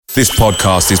This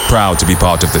podcast is proud to be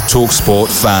part of the TalkSport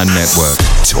Fan Network.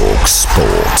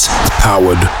 TalkSport.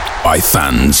 Powered by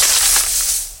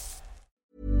fans.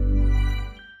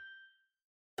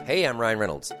 Hey, I'm Ryan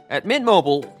Reynolds. At Mint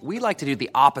Mobile, we like to do the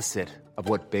opposite of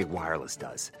what Big Wireless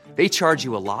does. They charge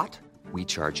you a lot, we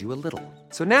charge you a little.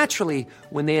 So naturally,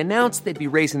 when they announced they'd be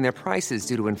raising their prices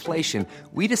due to inflation,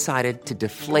 we decided to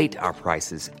deflate our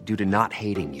prices due to not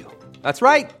hating you. That's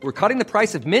right. We're cutting the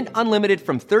price of Mint Unlimited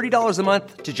from $30 a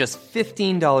month to just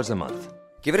 $15 a month.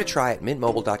 Give it a try at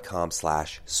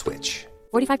mintmobile.com/switch.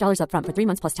 $45 up front for 3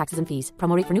 months plus taxes and fees.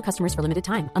 Promo rate for new customers for limited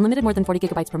time. Unlimited more than 40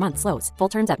 gigabytes per month. Slows full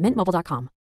terms at mintmobile.com.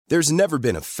 There's never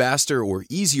been a faster or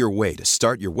easier way to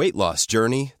start your weight loss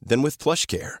journey than with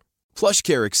PlushCare.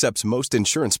 PlushCare accepts most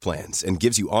insurance plans and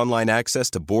gives you online access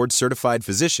to board-certified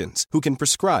physicians who can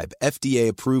prescribe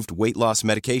FDA-approved weight loss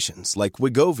medications like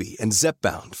Wegovy and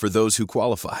Zepbound for those who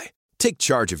qualify. Take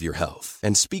charge of your health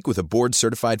and speak with a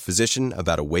board-certified physician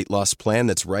about a weight loss plan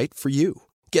that's right for you.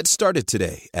 Get started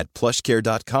today at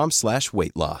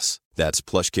plushcare.com/weight loss. That's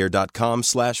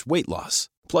plushcare.com/weight loss.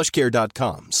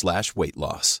 plushcare.com/weight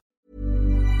loss.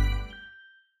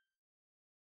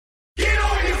 Get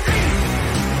on your feet.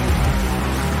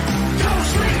 Don't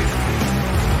sleep.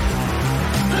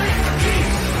 Play for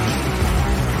keeps.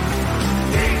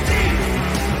 Dig deep.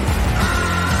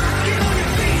 Get on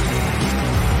your feet.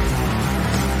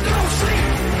 Don't sleep.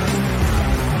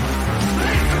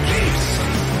 Play for keeps.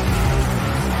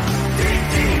 Dig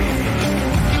deep.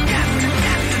 Got to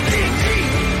dig deep.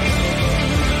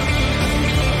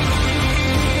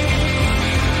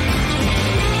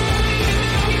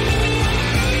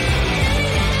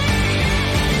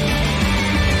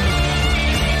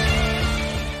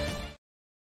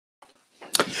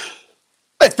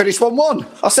 It finished 1-1.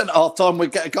 I said at half time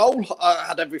we'd get a goal. I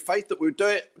had every faith that we'd do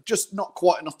it, just not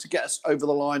quite enough to get us over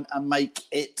the line and make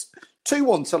it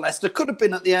 2-1 to Leicester. Could have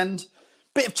been at the end.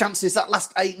 Bit of chances that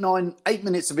last 8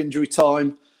 minutes of injury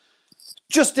time.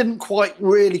 Just didn't quite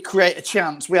really create a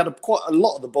chance. We had quite a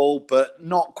lot of the ball, but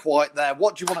not quite there.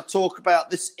 What do you want to talk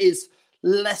about? This is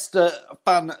Leicester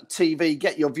Fan TV.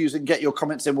 Get your views in, get your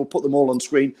comments in. We'll put them all on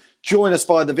screen. Join us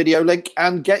via the video link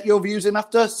and get your views in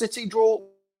after City draw.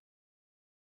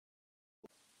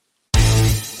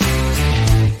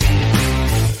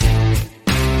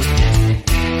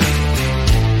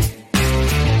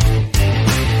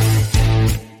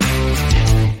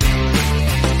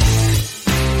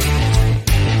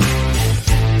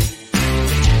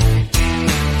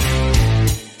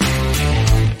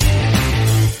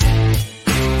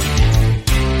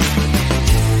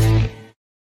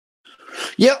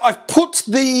 Yeah, I've put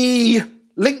the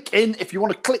link in. If you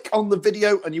want to click on the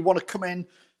video and you want to come in,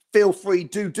 feel free,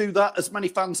 do that. As many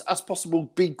fans as possible,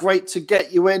 be great to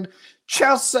get you in.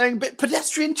 Chaz saying, bit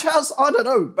pedestrian, Chaz? I don't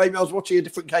know. Maybe I was watching a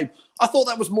different game. I thought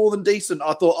that was more than decent.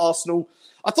 I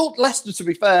thought Leicester, to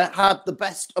be fair, had the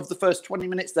best of the first 20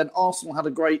 minutes. Then Arsenal had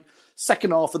a great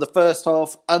second half of the first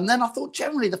half. And then I thought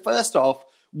generally the first half,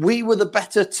 we were the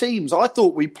better teams. I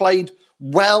thought we played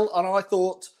well, and I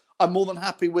thought I'm more than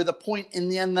happy with a point in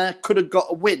the end there. Could have got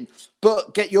a win.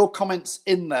 But get your comments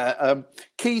in there.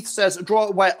 Keith says, a draw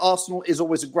away at Arsenal is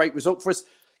always a great result for us.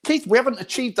 Keith, we haven't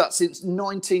achieved that since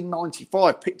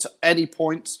 1995, picked up any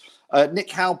points.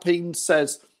 Nick Halpine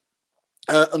says,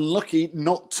 unlucky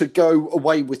not to go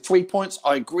away with 3 points.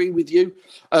 I agree with you.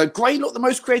 Gray looked the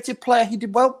most creative player. He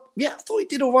did well. Yeah, I thought he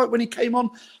did all right when he came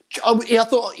on. I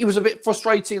thought he was a bit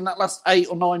frustrating in that last 8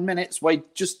 or 9 minutes where he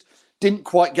just didn't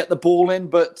quite get the ball in.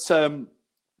 But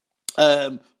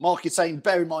Mark is saying,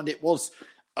 bear in mind it was,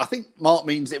 I think Mark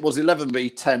means it was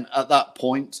 11v10 at that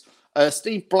point.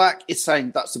 Steve Black is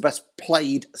saying that's the best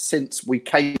played since we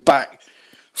came back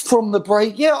from the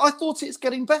break. Yeah, I thought it's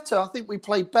getting better. I think we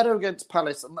played better against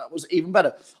Palace, and that was even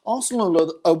better.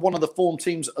 Arsenal are one of the form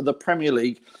teams of the Premier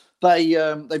League.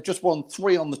 They've just won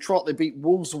 3 on the trot. They beat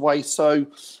Wolves away. So,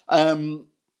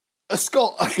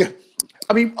 Scott,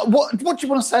 I mean, what do you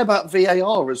want to say about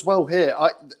VAR as well here?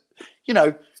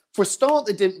 For a start,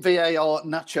 they didn't VAR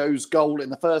Nacho's goal in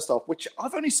the first half, which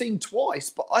I've only seen twice,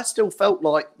 but I still felt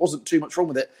like wasn't too much wrong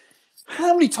with it.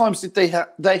 How many times did they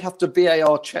have to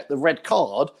VAR check the red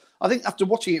card? I think after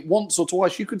watching it once or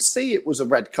twice, you could see it was a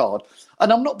red card.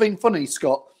 And I'm not being funny,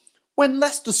 Scott. When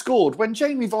Leicester scored, when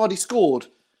Jamie Vardy scored,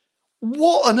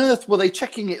 what on earth were they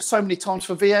checking it so many times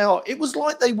for VAR? It was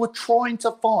like they were trying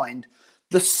to find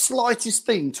the slightest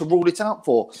thing to rule it out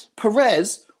for.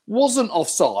 Perez wasn't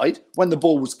offside when the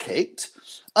ball was kicked,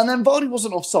 and then Vardy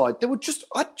wasn't offside. They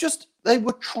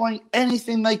were trying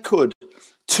anything they could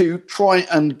to try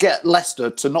and get Leicester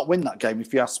to not win that game,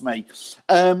 if you ask me.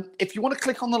 If you want to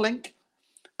click on the link,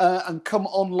 and come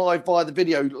on live via the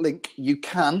video link, you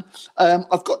can.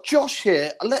 I've got Josh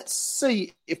here. Let's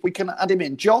see if we can add him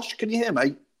in. Josh, can you hear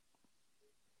me?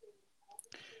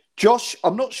 Josh,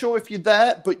 I'm not sure if you're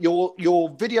there, but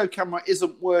your video camera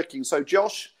isn't working. So,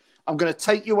 Josh, I'm going to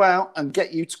take you out and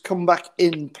get you to come back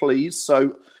in, please.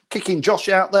 So, kicking Josh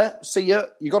out there. See you.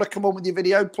 You got to come on with your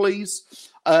video, please.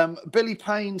 Billy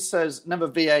Payne says, never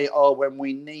VAR when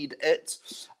we need it.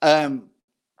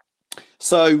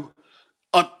 So,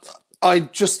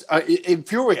 it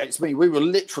infuriates me. We were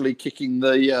literally kicking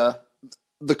the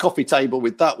coffee table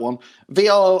with that one.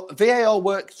 VAR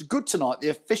works good tonight. The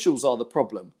officials are the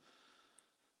problem.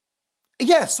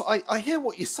 Yes, I hear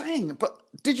what you're saying, but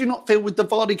did you not feel with the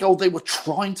Vardy goal they were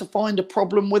trying to find a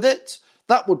problem with it?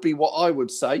 That would be what I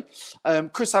would say.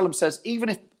 Chris Allen says, even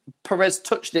if Perez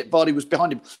touched it, Vardy was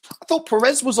behind him. I thought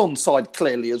Perez was onside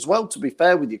clearly as well, to be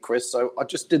fair with you, Chris, so I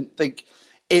just didn't think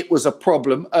it was a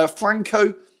problem.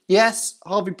 Franco, yes,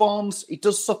 Harvey Barnes, he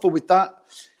does suffer with that.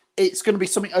 It's going to be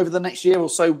something over the next year or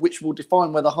so which will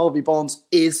define whether Harvey Barnes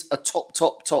is a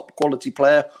top quality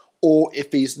player or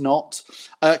if he's not.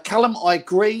 Callum, I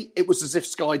agree. It was as if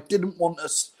Sky didn't want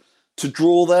us to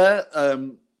draw there.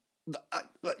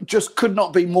 Just could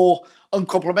not be more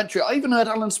uncomplimentary. I even heard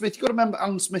Alan Smith. You've got to remember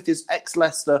Alan Smith is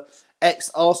ex-Leicester,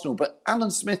 ex-Arsenal. But Alan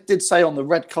Smith did say on the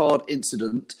red card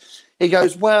incident, he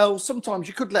goes, well, sometimes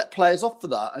you could let players off for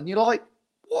that. And you're like,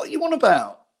 what are you on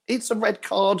about? It's a red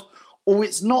card or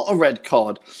it's not a red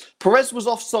card. Perez was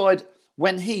offside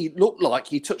when he looked like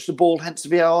he touched the ball, hence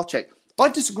the VAR check. I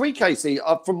disagree, Casey.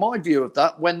 From my view of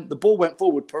that, when the ball went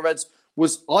forward, Perez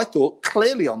was, I thought,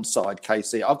 clearly onside,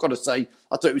 Casey. I've got to say,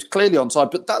 I thought it was clearly onside,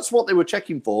 but that's what they were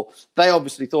checking for. They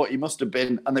obviously thought he must have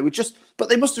been, and they were but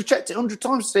they must have checked it 100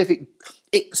 times to see if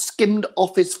it skimmed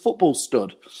off his football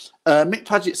stud. Mick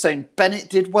Paget saying Bennett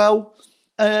did well.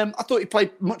 I thought he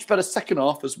played much better second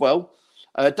half as well.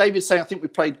 David saying, I think we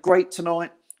played great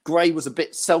tonight. Gray was a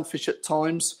bit selfish at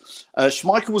times.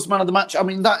 Schmeichel was man of the match. I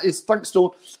mean, that is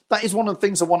one of the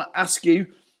things I want to ask you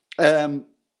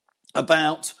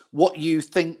about what you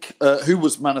think, who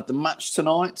was man of the match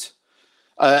tonight.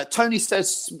 Tony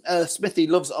says Smithy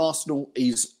loves Arsenal.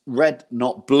 He's red,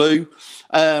 not blue.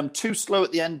 Too slow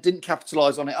at the end, didn't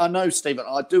capitalise on it. I know, Stephen,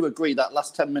 I do agree that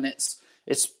last 10 minutes,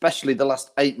 especially the last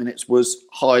 8 minutes, was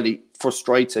highly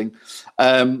frustrating.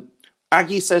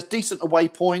 Aggie says, decent away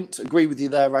point. Agree with you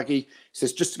there, Aggie. He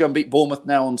says, just to go and beat Bournemouth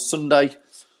now on Sunday.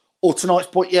 Or tonight's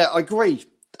point. Yeah, I agree.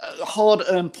 A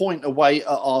hard-earned point away at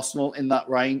Arsenal in that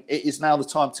rain. It is now the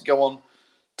time to go on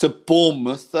to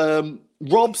Bournemouth.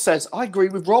 Rob says, I agree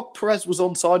with Rob. Perez was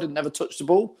onside and never touched the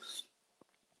ball.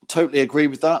 Totally agree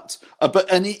with that. But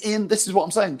Ian, this is what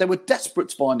I'm saying. They were desperate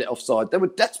to find it offside. They were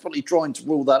desperately trying to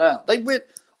rule that out. Do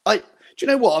you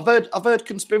know what? I've heard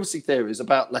conspiracy theories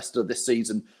about Leicester this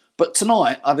season. But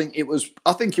tonight, I think it was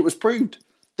proved.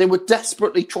 They were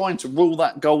desperately trying to rule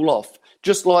that goal off,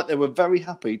 just like they were very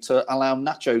happy to allow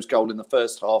Nacho's goal in the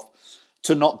first half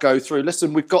to not go through.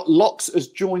 Listen, we've got Locks has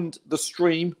joined the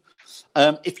stream.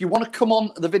 If you want to come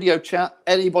on the video chat,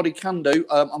 anybody can do.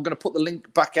 I'm going to put the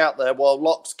link back out there while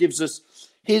Locks gives us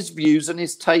his views and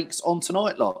his takes on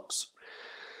tonight, Locks.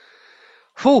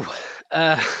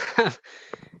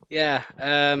 Yeah.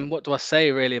 What do I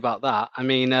say really about that? I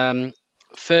mean,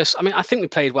 first, I think we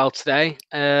played well today.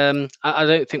 I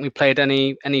don't think we played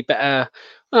any better.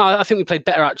 No, I think we played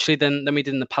better actually than we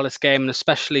did in the Palace game, and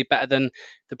especially better than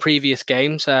the previous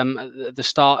games. At the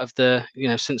start of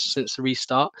since the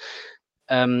restart.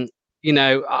 I've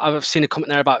seen a comment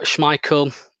there about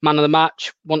Schmeichel, man of the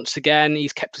match. Once again,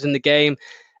 he's kept us in the game.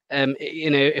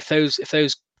 If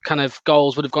those kind of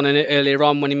goals would have gone in earlier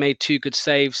on when he made two good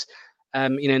saves,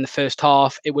 in the first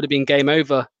half, it would have been game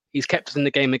over. He's kept us in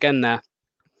the game again there.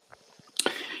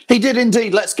 He did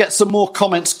indeed. Let's get some more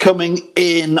comments coming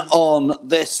in on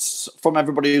this from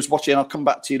everybody who's watching. I'll come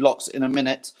back to you, Locks, in a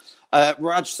minute.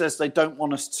 Raj says they don't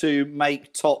want us to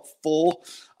make top four.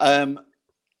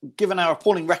 Given our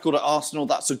appalling record at Arsenal,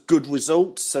 that's a good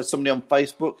result, says somebody on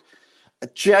Facebook.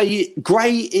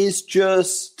 Gray is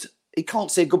just... He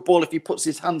can't see a good ball if he puts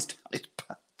his hands down his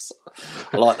pants.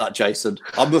 I like that, Jason.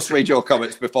 I must read your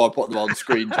comments before I put them on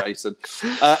screen, Jason.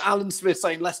 Alan Smith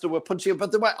saying Leicester were punching.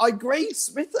 But I agree,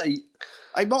 Smithy.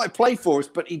 He might play for us,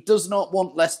 but he does not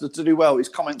want Leicester to do well. His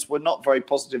comments were not very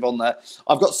positive on there.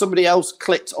 I've got somebody else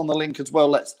clicked on the link as well.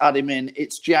 Let's add him in.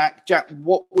 It's Jack. Jack,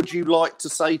 what would you like to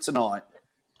say tonight?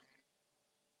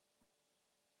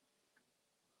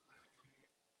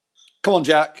 Come on,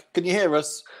 Jack. Can you hear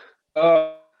us?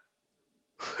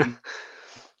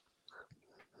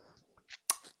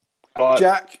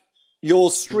 Jack, your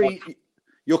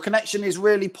connection is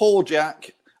really poor,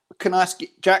 Jack. can I ask you,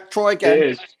 Jack, try again? It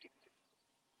is.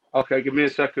 Okay, give me a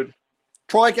second.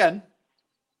 Try again.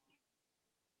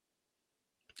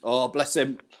 Oh, bless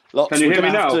him. Lots. Can you hear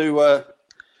me now?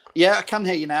 Yeah, I can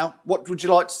hear you now. What would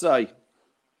you like to say?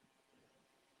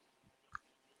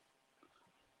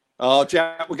 Oh,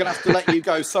 Jack, we're going to have to let you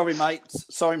go. Sorry, mate.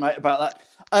 Sorry, mate, about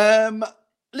that.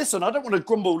 Listen, I don't want to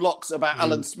grumble lots about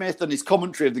Alan Smith and his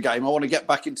commentary of the game. I want to get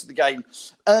back into the game.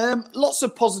 Lots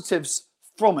of positives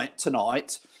from it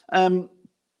tonight.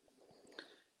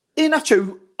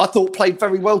 Iheanacho, I thought, played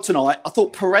very well tonight. I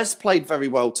thought Perez played very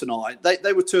well tonight.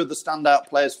 They were two of the standout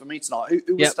players for me tonight.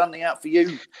 Who was standing out for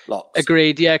you, Locks?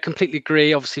 Agreed. Yeah, completely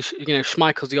agree. Obviously,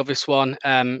 Schmeichel's the obvious one.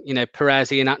 Perez,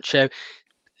 Iheanacho.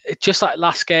 It's just like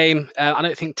last game. I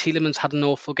don't think Tielemans had an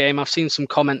awful game. I've seen some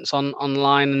comments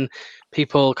online and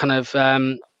people kind of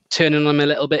turning on him a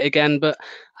little bit again. But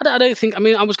I don't think. I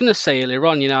mean, I was going to say earlier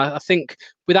on. I think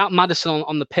without Maddison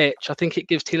on the pitch, I think it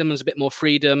gives Tielemans a bit more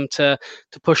freedom to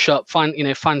push up, find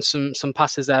some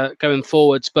passes there going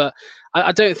forwards. But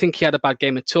I don't think he had a bad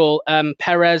game at all.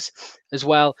 Perez as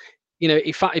well.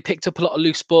 He picked up a lot of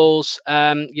loose balls.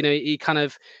 He kind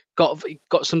of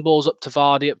got some balls up to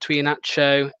Vardy, up to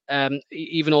Iheanacho,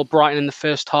 even Albrighton in the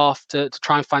first half to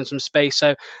try and find some space.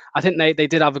 So I think they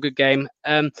did have a good game.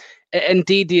 And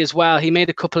Ndidi as well, he made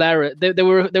a couple errors. There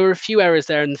were a few errors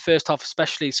there in the first half,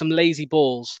 especially some lazy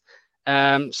balls,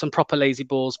 some proper lazy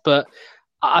balls. But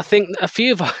I think a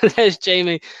few of there's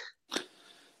Jamie.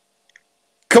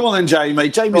 Come on then, Jamie.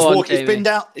 Jamie's walking.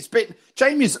 Jamie.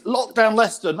 Jamie's locked down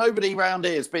Leicester. Nobody around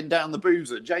here has been down the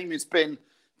boozer. Jamie's been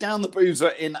down the boozer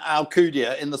in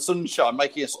Alcudia in the sunshine,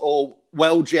 making us all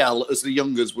well gel, as the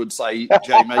youngers would say,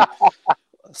 Jamie.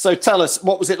 So tell us,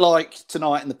 what was it like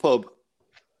tonight in the pub?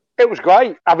 It was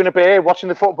great. Having a beer, watching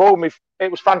the football,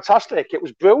 it was fantastic. It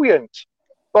was brilliant.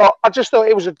 But I just thought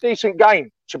it was a decent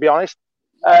game, to be honest.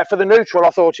 For the neutral,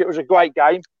 I thought it was a great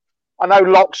game. I know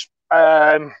Locks,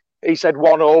 he said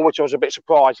 1-1, which I was a bit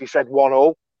surprised. He said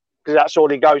 1-1, because that's all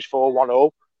he goes for,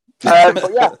 1-1.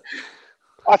 But yeah,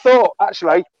 I thought,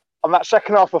 actually, on that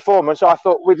second half performance, I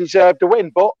thought we deserved a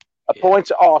win. But a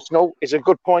point at Arsenal is a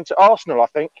good point at Arsenal, I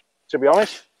think, to be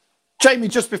honest. Jamie,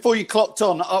 just before you clocked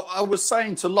on, I was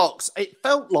saying to Locks, it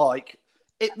felt like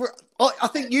it. I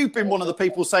think you've been one of the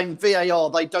people saying VAR,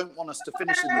 they don't want us to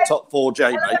finish in the top four,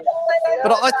 Jamie.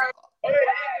 But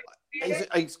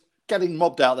he's getting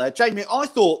mobbed out there. Jamie, I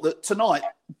thought that tonight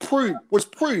was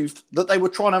proof that they were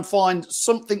trying to find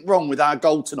something wrong with our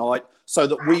goal tonight so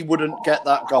that we wouldn't get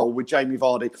that goal with Jamie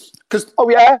Vardy. Oh,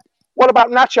 yeah? What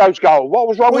about Nacho's goal? What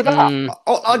was wrong with that?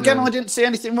 Again, I didn't see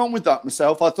anything wrong with that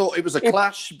myself. I thought it was a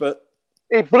clash, but...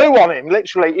 He blew on him,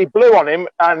 literally. He blew on him,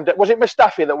 and was it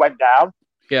Mustafi that went down?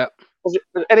 Yeah.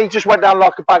 And he just went down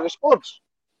like a bag of spuds.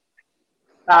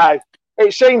 Now,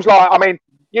 it seems like, I mean,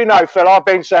 Phil, I've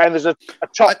been saying there's a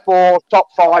top four, top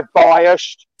five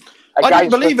biased. I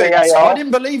didn't believe it. I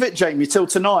didn't believe it, Jamie, till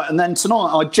tonight. And then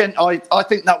tonight, I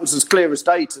think that was as clear as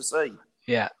day to see.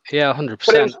 Yeah,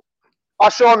 100%. I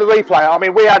saw on the replay. I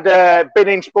mean, we had been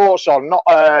in sports on, not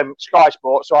Sky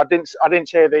Sports, so I didn't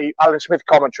hear the Alan Smith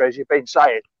commentary as you've been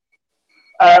saying,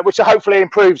 which hopefully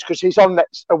improves because he's on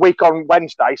a week on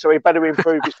Wednesday, so he better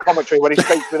improve his commentary when he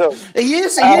speaks with us. He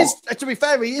is. To be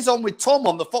fair, he is on with Tom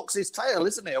on the Fox's Tail,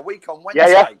 isn't he? A week on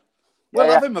Wednesday. Yeah.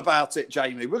 We'll have him about it,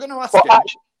 Jamie. We're going to ask him.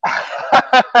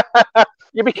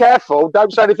 You be careful.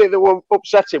 Don't say anything that will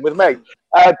upset him with me.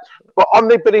 But on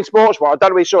the Bidding Sports one, I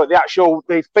don't know if you saw it,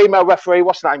 the female referee,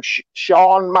 what's her name?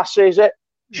 Sean Massey, is it?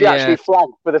 She actually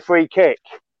flagged for the free kick.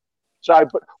 So,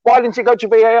 but why didn't it go to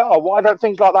VAR? Why don't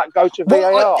things like that go to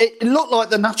VAR? It looked like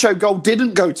the Nacho goal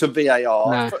didn't go to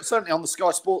VAR. No. Certainly on the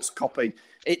Sky Sports copy,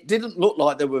 it didn't look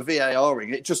like they were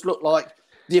VARing. It just looked like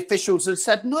the officials had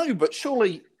said no, but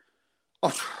surely...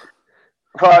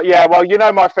 Yeah, well, you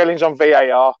know my feelings on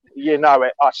VAR. You know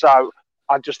it. So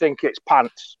I just think it's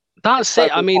pants. That's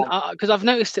it. I mean, because I've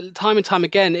noticed it time and time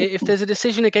again. If there's a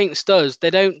decision against us, they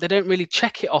don't really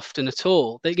check it often at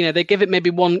all. They give it maybe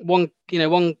one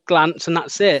glance and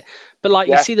that's it. But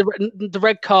you see the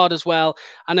red card as well.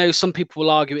 I know some people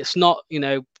will argue it's not.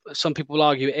 Some people will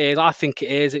argue it is. I think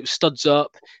it is. It was studs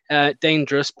up,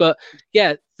 dangerous. But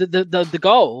yeah, the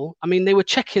goal. I mean, they were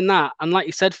checking that, and like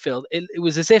you said, Phil, it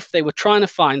was as if they were trying to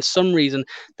find some reason.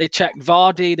 They checked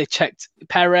Vardy, they checked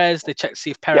Perez, they checked to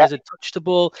see if Perez had touched the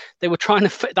ball. They were trying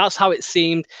to. That's how it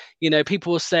seemed.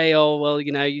 People will say, "Oh, well,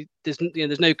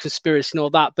 there's no conspiracy and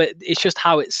all that," but it's just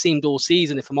how it seemed all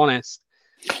season. If I'm honest.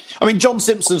 I mean, John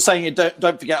Simpson saying,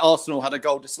 "Don't forget, Arsenal had a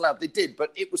goal disallowed." They did,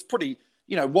 but it was pretty.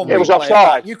 One it was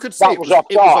offside. You could see it was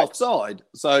offside.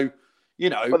 So,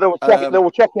 But they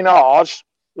were checking ours,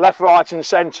 left, right, and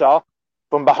centre,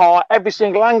 from behind, every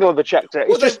single angle they checked it.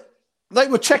 It's They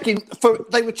were checking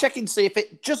to see if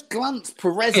it just glanced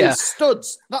Perez's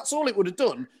studs. That's all it would have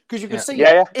done, because you could see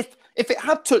if it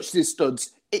had touched his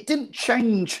studs, it didn't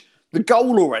change the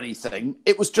goal or anything.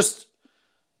 It was just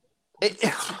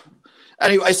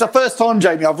Anyway, it's the first time,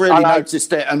 Jamie, I've really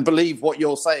noticed it and believe what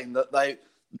you're saying, that they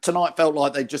tonight felt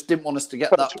like they just didn't want us to get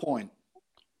that point.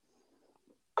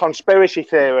 Conspiracy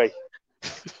theory.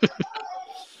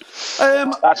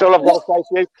 That's all I've got to say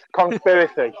to you.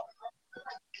 Conspiracy.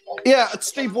 Yeah,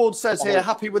 Steve Ward says here,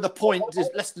 happy with a point.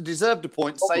 Leicester deserved a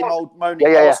point. Same old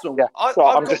moaning Arsenal. Yeah.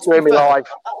 I'm just doing me live.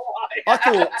 I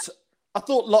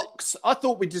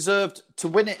thought we deserved to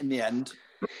win it in the end.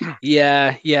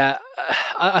 Yeah.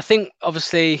 I think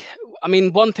obviously. I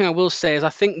mean, one thing I will say is I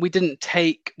think we didn't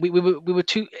take. We were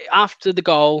too after the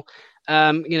goal.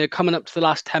 Coming up to the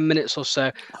last 10 minutes or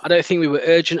so, I don't think we were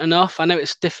urgent enough. I know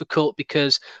it's difficult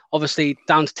because obviously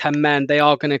down to 10 men, they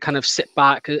are going to kind of sit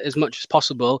back as much as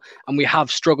possible. And we have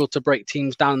struggled to break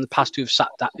teams down in the past who have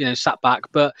sat back.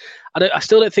 But I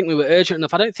still don't think we were urgent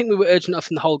enough. I don't think we were urgent enough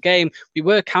in the whole game. We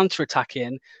were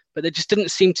counter-attacking, but there just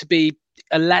didn't seem to be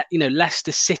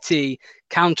Leicester City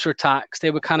counter-attacks.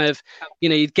 They were kind of,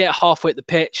 you'd get halfway at the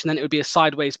pitch and then it would be a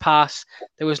sideways pass.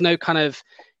 There was no kind of,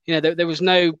 there was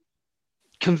no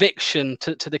conviction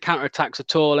to the counter-attacks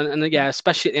at all, and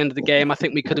especially at the end of the game, I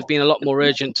think we could have been a lot more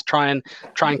urgent to try and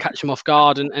catch them off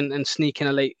guard and sneak in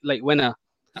a late winner.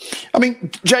 I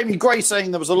mean, Jamie Gray saying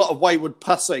there was a lot of wayward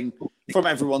passing from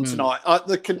everyone tonight.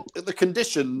 The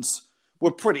conditions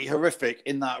were pretty horrific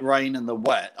in that rain and the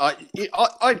wet.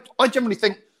 I generally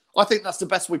think that's the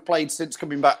best we've played since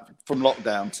coming back from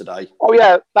lockdown today. Oh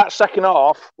yeah, that second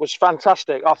half was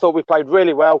fantastic. I thought we played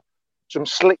really well. Some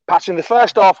slick passing. The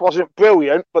first half wasn't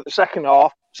brilliant, but the second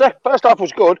half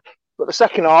was good, but the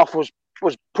second half was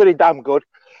pretty damn good.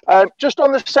 Just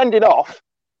on the sending off,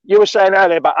 you were saying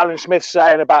earlier about Alan Smith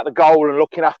saying about the goal and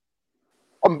looking at.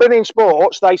 On beIN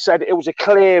Sports, they said it was a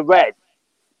clear red.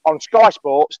 On Sky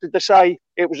Sports, did they say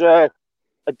it was a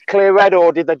clear red,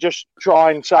 or did they just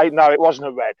try and say no, it wasn't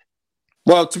a red?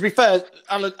 Well, to be fair,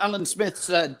 Alan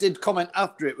Smith did comment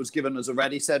after it was given as a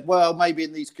red. He said, well, maybe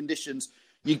in these conditions,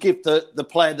 you give the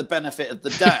player the benefit of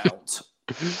the doubt.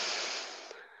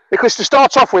 Because to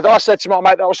start off with, I said to my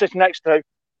mate that I was sitting next to,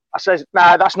 I said,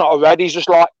 nah, that's not a red. He's just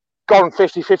like gone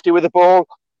 50-50 with the ball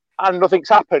and nothing's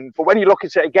happened. But when you look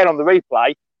at it again on the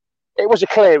replay, it was a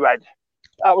clear red.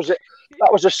 That was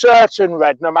a certain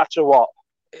red, no matter what.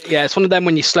 Yeah, it's one of them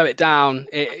when you slow it down.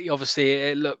 It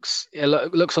looks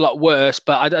a lot worse,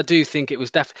 but I do think it was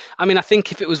definitely. I mean, I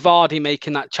think if it was Vardy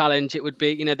making that challenge, it would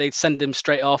be they'd send him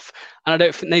straight off, and I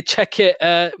don't think they'd check it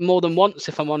more than once,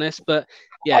 if I'm honest. But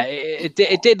yeah, it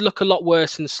did look a lot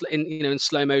worse in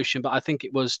slow motion, but I think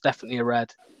it was definitely a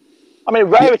red. I mean,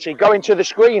 rarity going to the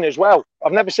screen as well. I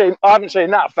haven't seen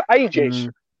that for ages.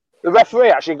 The referee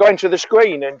actually going to the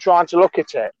screen and trying to look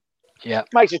at it. Yeah,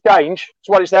 makes a change. It's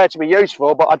what it's there to be used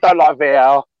for, but I don't like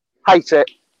VAR. Hate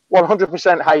it.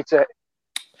 100% hate it.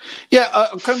 Yeah,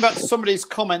 I'm coming back to somebody's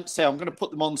comments here. I'm going to put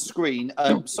them on screen.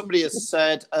 Somebody has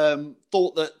said,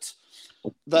 thought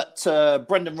that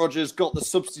Brendan Rodgers got the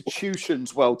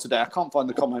substitutions well today. I can't find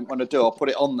the comment. When I do, I'll put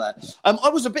it on there. I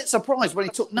was a bit surprised when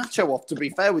he took Nacho off, to be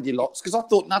fair with you lots, because I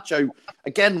thought Nacho,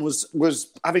 again,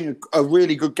 was having a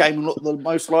really good game and looked the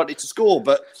most likely to score.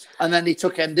 And then he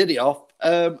took Ndidi off,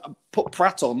 put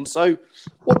Pratt on. So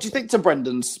what do you think to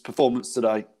Brendan's performance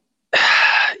today?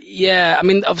 Yeah, I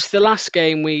mean, obviously the last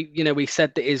game we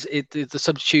said that the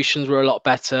substitutions were a lot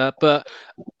better, but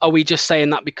are we just saying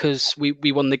that because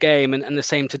we won the game and the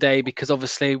same today because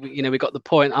obviously we got the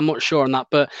point? I'm not sure on that,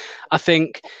 but I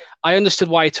think I understood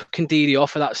why he took Ndidi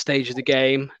off at that stage of the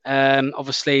game.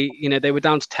 Obviously, they were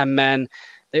down to 10 men.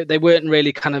 They weren't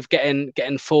really kind of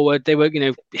getting forward. They were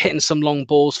hitting some long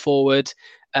balls forward.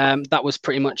 That was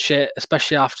pretty much it,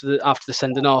 especially after the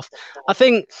sending off. I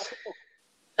think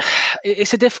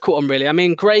it's a difficult one, really. I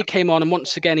mean, Gray came on and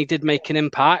once again he did make an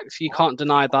impact. You can't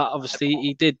deny that. Obviously,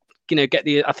 he did, get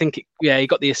the. I think, he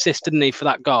got the assist, didn't he, for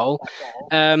that goal?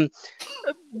 I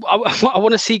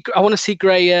want to see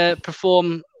Gray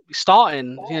perform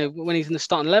starting. When he's in the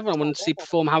starting 11, I want to see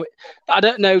perform how. I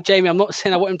don't know, Jamie. I'm not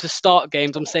saying I want him to start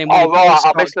games. I'm saying when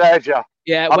I misheard you.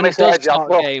 Yeah, when he does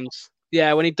start games.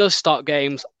 Yeah, when he does start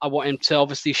games, I want him to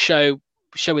obviously show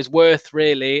his worth,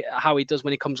 really, how he does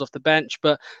when he comes off the bench.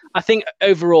 But I think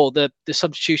overall the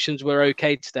substitutions were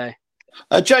okay today.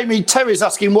 Jamie, Terry's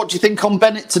asking, what do you think on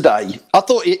Bennett today? I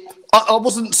thought I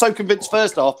wasn't so convinced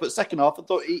first half, but second half I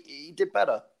thought he did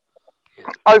better.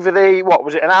 Over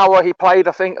an hour he played,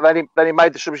 I think, then he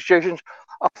made the substitutions.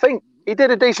 I think he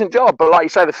did a decent job, but like you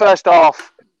say, the first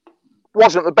half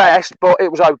wasn't the best, but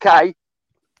it was okay.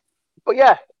 But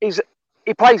yeah,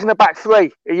 he plays in the back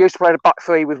three. He used to play the back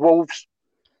three with Wolves.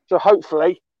 So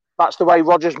hopefully that's the way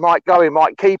Rodgers might go. He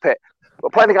might keep it.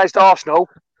 But playing against Arsenal,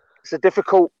 it's a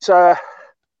difficult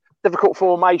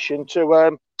formation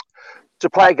to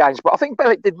play against. But I think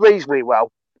Bennett did reasonably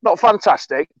well. Not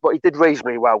fantastic, but he did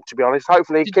reasonably well, to be honest.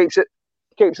 Hopefully he keeps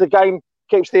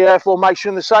the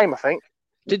formation the same, I think.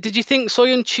 Did you think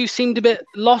Soyuncu seemed a bit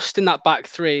lost in that back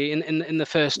three in the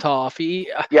first half?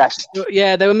 Yes.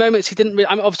 Yeah, there were moments he didn't really.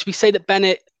 I mean, obviously, we say that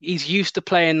Bennett, he's used to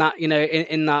playing that, in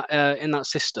that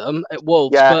system at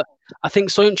Wolves. Yeah. But I think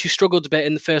Soyuncu struggled a bit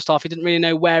in the first half. He didn't really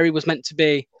know where he was meant to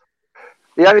be.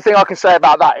 The only thing I can say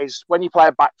about that is when you play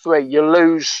a back three, you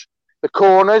lose the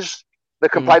corners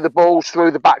that can play the balls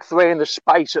through the back three and the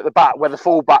space at the back where the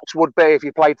full-backs would be if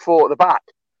you played four at the back.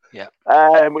 Yeah.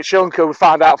 Which Soyuncu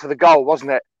found out for the goal,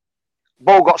 wasn't it?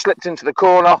 Ball got slipped into the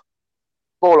corner,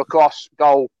 ball across,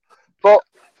 goal. But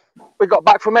we got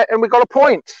back from it and we got a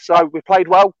point. So we played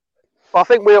well. But I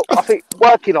think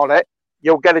working on it,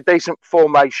 you'll get a decent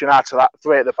formation out of that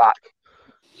three at the back.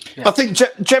 Yeah. I think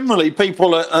generally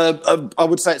people are, I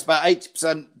would say it's about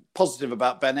 80% positive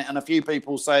about Bennett, and there are a few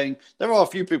people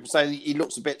saying he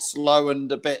looks a bit slow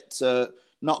and a bit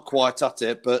not quite at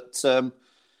it. But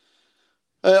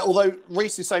although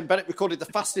Reece is saying Bennett recorded the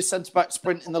fastest centre-back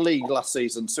sprint in the league last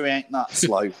season, so he ain't that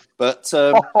slow. But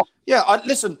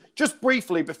listen, just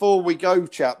briefly before we go,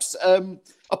 chaps,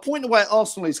 a point away at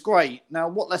Arsenal is great. Now,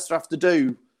 what Leicester have to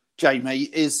do, Jamie,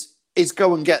 is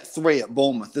go and get 3 at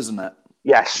Bournemouth, isn't it?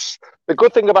 Yes. The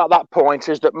good thing about that point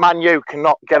is that Man U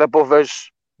cannot get above us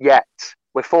yet.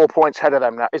 We're 4 points ahead of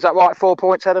them now. Is that right? 4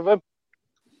 points ahead of them?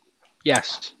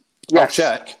 Yes. I'll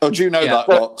check. Oh, do you know that,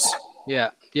 Rox? Yeah.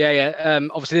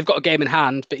 Obviously, they've got a game in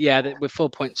hand, but yeah, we're 4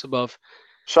 points above.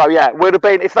 So, yeah, would have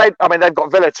been, if they've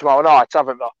got Villa tomorrow night,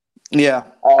 haven't they? Yeah.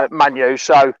 Man U.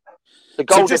 So the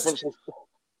goal difference is...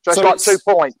 So it's 2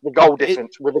 points, the goal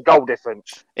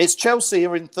difference. It's Chelsea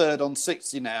are in third on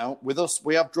 60 now. With us,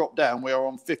 we have dropped down. We are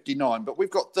on 59, but we've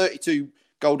got 32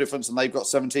 goal difference and they've got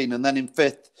 17. And then in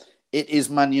fifth, it is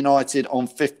Man United on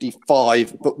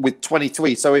 55, but with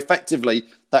 23. So effectively,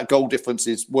 that goal difference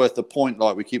is worth a point,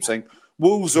 like we keep saying.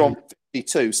 Wolves are on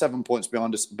 52, 7 points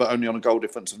behind us, but only on a goal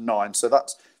difference of 9. So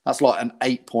that's like an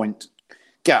 8-point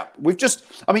gap.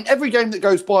 Every game that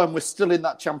goes by and we're still in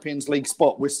that Champions League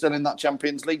spot.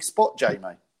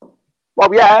 Jamie.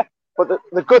 Well, yeah, but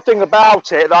the good thing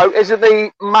about it, though, isn't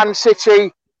the Man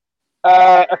City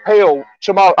appeal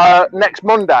tomorrow, next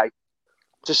Monday,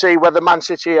 to see whether Man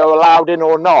City are allowed in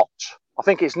or not. I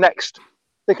think it's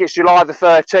July the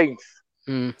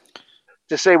 13th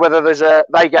to see whether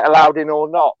they get allowed in or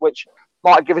not, which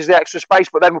might give us the extra space.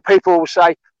 But then people will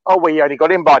say, "Oh, we only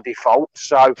got in by default,"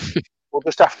 so. We'll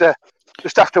just have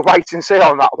to wait and see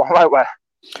on that one, won't we?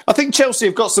 I think Chelsea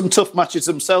have got some tough matches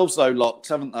themselves, though, Locks,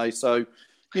 haven't they? So,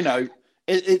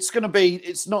 it's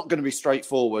not going to be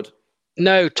straightforward.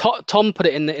 No, Tom put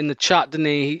it in the chat, didn't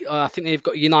he? I think they've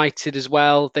got United as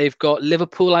well. They've got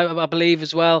Liverpool, I believe,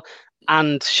 as well,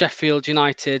 and Sheffield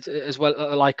United as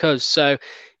well, like us. So,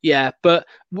 yeah, but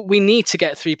we need to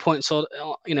get 3 points,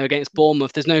 against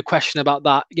Bournemouth. There's no question about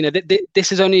that.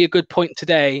 This is only a good point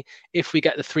today if we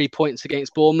get the 3 points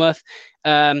against Bournemouth.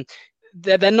 They're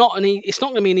not it's not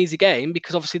going to be an easy game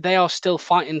because obviously they are still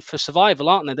fighting for survival,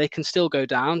 aren't they? They can still go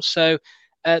down. So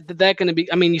they're going to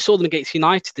be. I mean, you saw them against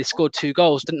United. They scored 2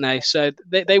 goals, didn't they? So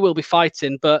they will be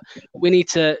fighting. But we need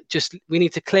to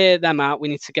clear them out. We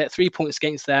need to get 3 points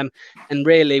against them, and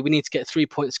really we need to get 3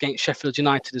 points against Sheffield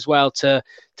United as well to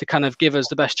kind of give us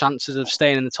the best chances of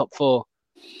staying in the top 4.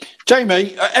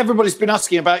 Jamie, everybody's been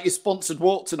asking about your sponsored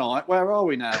walk tonight. Where are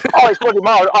we now? Oh, it's good. I'm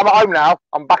at home now.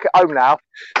 I'm back at home now.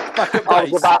 Back at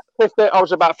base. I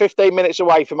was about 15 minutes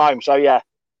away from home. So yeah.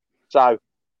 So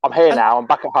I'm here now. I'm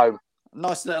back at home.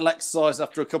 Nice little exercise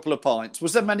after a couple of pints.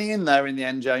 Was there many in there in the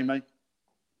end, Jamie?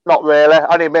 Not really.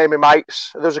 Only me and my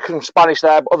mates. There was some Spanish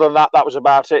there, but other than that was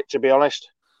about it, to be honest.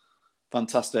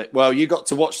 Fantastic. Well, you got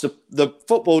to watch the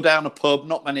football down a pub.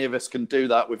 Not many of us can do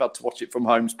that. We've had to watch it from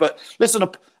homes. But listen,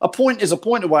 a point is a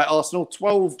point away at Arsenal.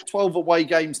 12 away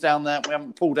games down there. We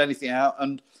haven't pulled anything out.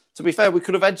 And to be fair, we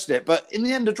could have edged it. But in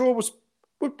the end, the draw was,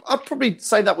 I'd probably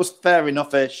say that was fair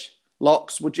enough-ish.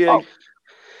 Locks, would you? Oh.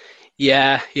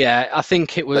 Yeah. I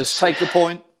think it was. Let's take the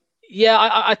point. Yeah,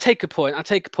 I take a point.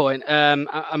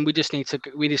 And we just need to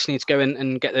go in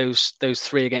and get those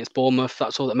 3 against Bournemouth.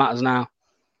 That's all that matters now.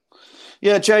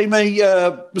 Yeah, Jamie,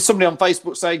 somebody on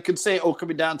Facebook saying, can see it all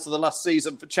coming down to the last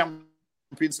season for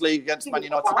Champions League against Man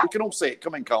United. We can all see it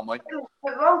coming, can't we?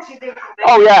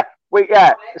 Oh, yeah.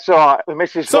 It's all right. The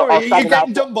missus. Sorry, you're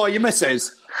getting done by your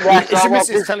missus. Yeah, is your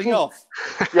missus telling you off?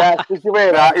 Yeah, did you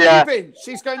hear that? Yeah.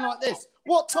 She's going like this.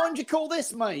 What time do you call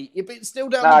this, mate? You've been still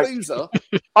down the boozer.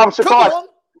 I'm surprised.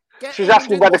 She's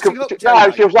asking where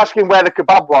she was asking where the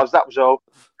kebab was. That was all.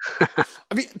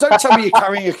 Don't tell me you're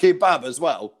carrying a kebab as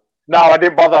well. No, I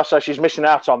didn't bother. So she's missing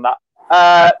out on that.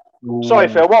 Sorry,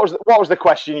 Phil. What was the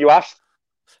question you asked?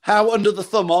 How under the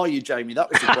thumb are you, Jamie? That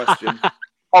was the question.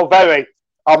 Oh, very.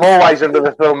 I'm always under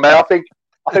the thumb, mate. I think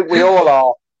we all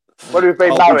are. When we've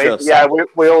been married, yeah,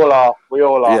 we all are. We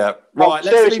all are. Yeah. Right.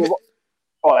 Let's leave it.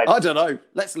 I don't know.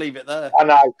 Let's leave it there. I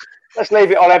know. Let's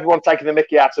leave it on everyone taking the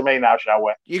mickey out of me now, shall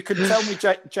we? You can tell me,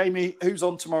 Jamie, who's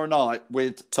on tomorrow night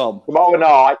with Tom? Tomorrow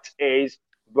night is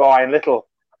Brian Little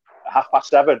at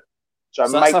 7:30. So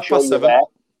make sure you're there.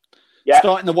 Yeah.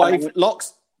 Starting the wave.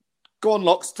 Locks. Go on,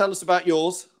 Locks. Tell us about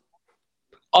yours.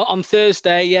 On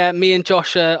Thursday, yeah, me and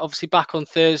Josh are obviously back on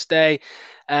Thursday.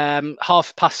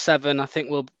 7:30, I think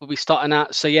we'll be starting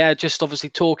at. So yeah, just obviously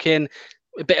talking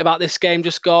a bit about this game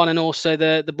just gone, and also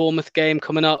the Bournemouth game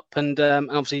coming up, and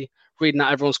obviously reading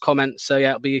out everyone's comments. So yeah,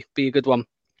 it'll be a good one.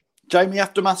 Jamie,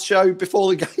 aftermath show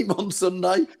before the game on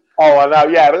Sunday. Oh, I know.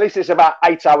 Yeah, but at least it's about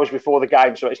 8 hours before the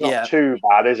game, so it's not too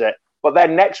bad, is it? But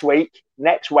then next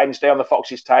Wednesday on the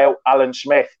Fox's Tail, Alan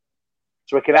Smith.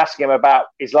 So we can ask him about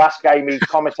his last game he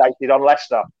commentated on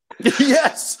Leicester.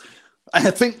 Yes. I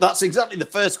think that's exactly the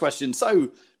first question. So,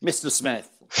 Mr. Smith,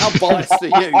 how biased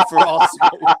are you for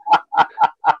Arsenal?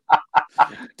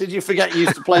 Did you forget you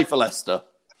used to play for Leicester?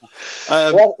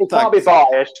 Well, it can't be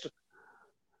biased.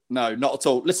 No, not at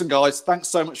all. Listen, guys, thanks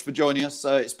so much for joining us.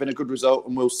 It's been a good result,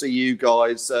 and we'll see you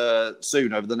guys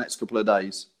soon over the next couple of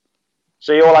days.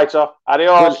 See you all later.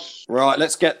 Adios. Right,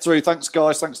 let's get through. Thanks,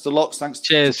 guys. Thanks to Locks. Thanks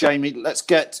to Jamie. Let's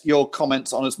get your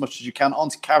comments on as much as you can.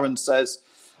 Auntie Karen says,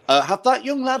 have that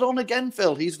young lad on again,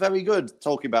 Phil. He's very good.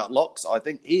 Talking about Locks, I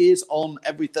think he is on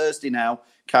every Thursday now.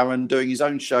 Karen doing his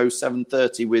own show,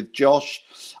 7:30 with Josh.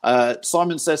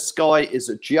 Simon says Sky is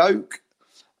a joke.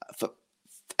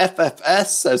 FFS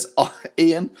says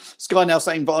Ian. Sky now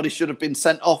saying Vardy should have been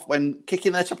sent off when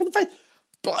kicking their chap in the face.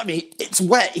 Blimey, it's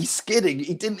wet. He's skidding.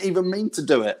 He didn't even mean to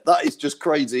do it. That is just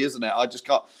crazy, isn't it? I just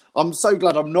can't. I'm so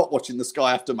glad I'm not watching the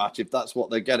Sky Aftermatch if that's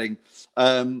what they're getting.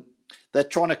 They're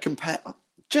trying to compare,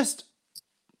 just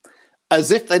as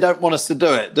if they don't want us to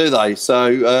do it, do they?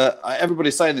 So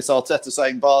everybody's saying this. Arteta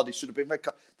saying Vardy should have been red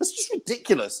card. That's just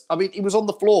ridiculous. I mean, he was on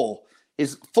the floor.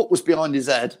 His foot was behind his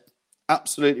head.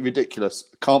 Absolutely ridiculous.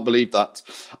 Can't believe that.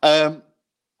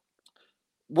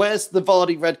 Where's the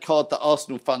Vardy red card that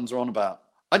Arsenal fans are on about?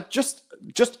 I just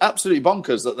absolutely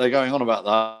bonkers that they're going on about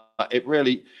that. It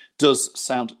really does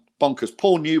sound bonkers.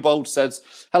 Paul Newbold says,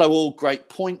 hello all, great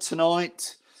point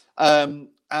tonight.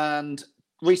 And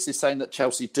Reese is saying that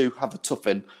Chelsea do have a tough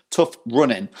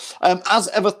run-in. As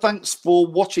ever, thanks for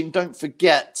watching. Don't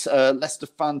forget, Leicester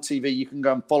Fan TV, you can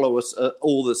go and follow us at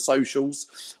all the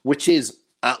socials, which is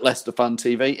at Leicester Fan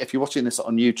TV. If you're watching this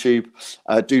on YouTube,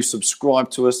 do subscribe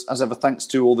to us. As ever, thanks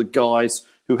to all the guys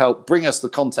who help bring us the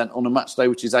content on a match day,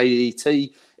 which is AET,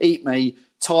 Eat Me,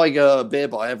 Tiger, Beer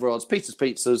by Everard's, Peter's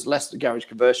Pizzas, Leicester Garage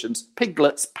Conversions,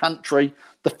 Piglet's Pantry,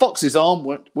 the Fox's Arm,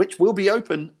 which will be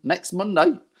open next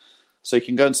Monday. So you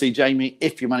can go and see Jamie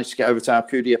if you manage to get over to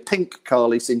Alcudia, Pink Car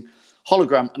Leasing,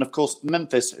 Hologram, and of course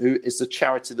Memphis, who is the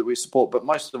charity that we support. But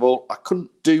most of all, I couldn't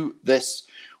do this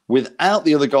without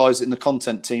the other guys in the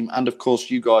content team and of course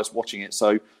you guys watching it.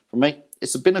 So for me,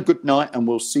 it's been a good night and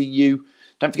we'll see you.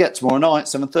 Don't forget, tomorrow night,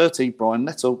 7:30, Brian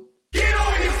Little. Get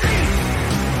on your feet.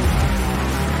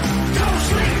 Don't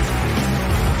sleep.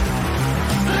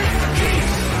 Let the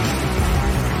keys.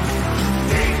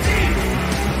 Dig deep.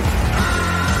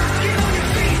 Get on your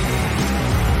feet.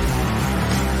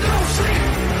 Don't sleep.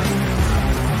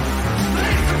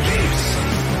 Let the keys.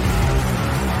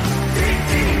 Dig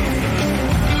deep.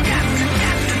 Got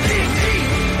to dig deep.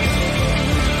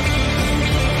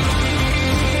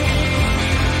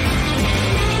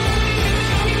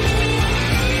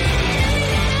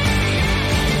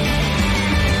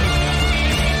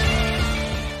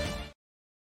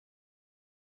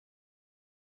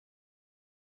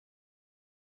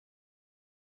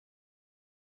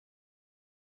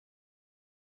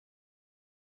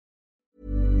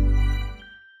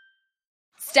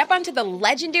 Step onto the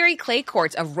legendary clay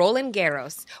courts of Roland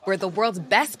Garros, where the world's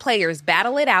best players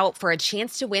battle it out for a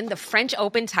chance to win the French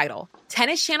Open title.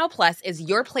 Tennis Channel Plus is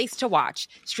your place to watch.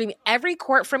 Stream every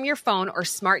court from your phone or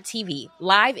smart TV,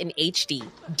 live in HD.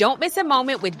 Don't miss a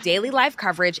moment with daily live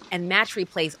coverage and match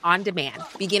replays on demand,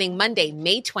 beginning Monday,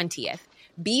 May 20th.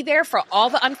 Be there for all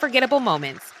the unforgettable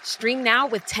moments. Stream now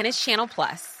with Tennis Channel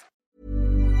Plus.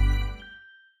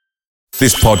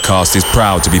 This podcast is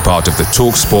proud to be part of the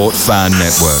TalkSport Fan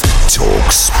Network.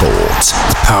 TalkSport.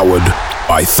 Powered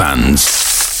by fans.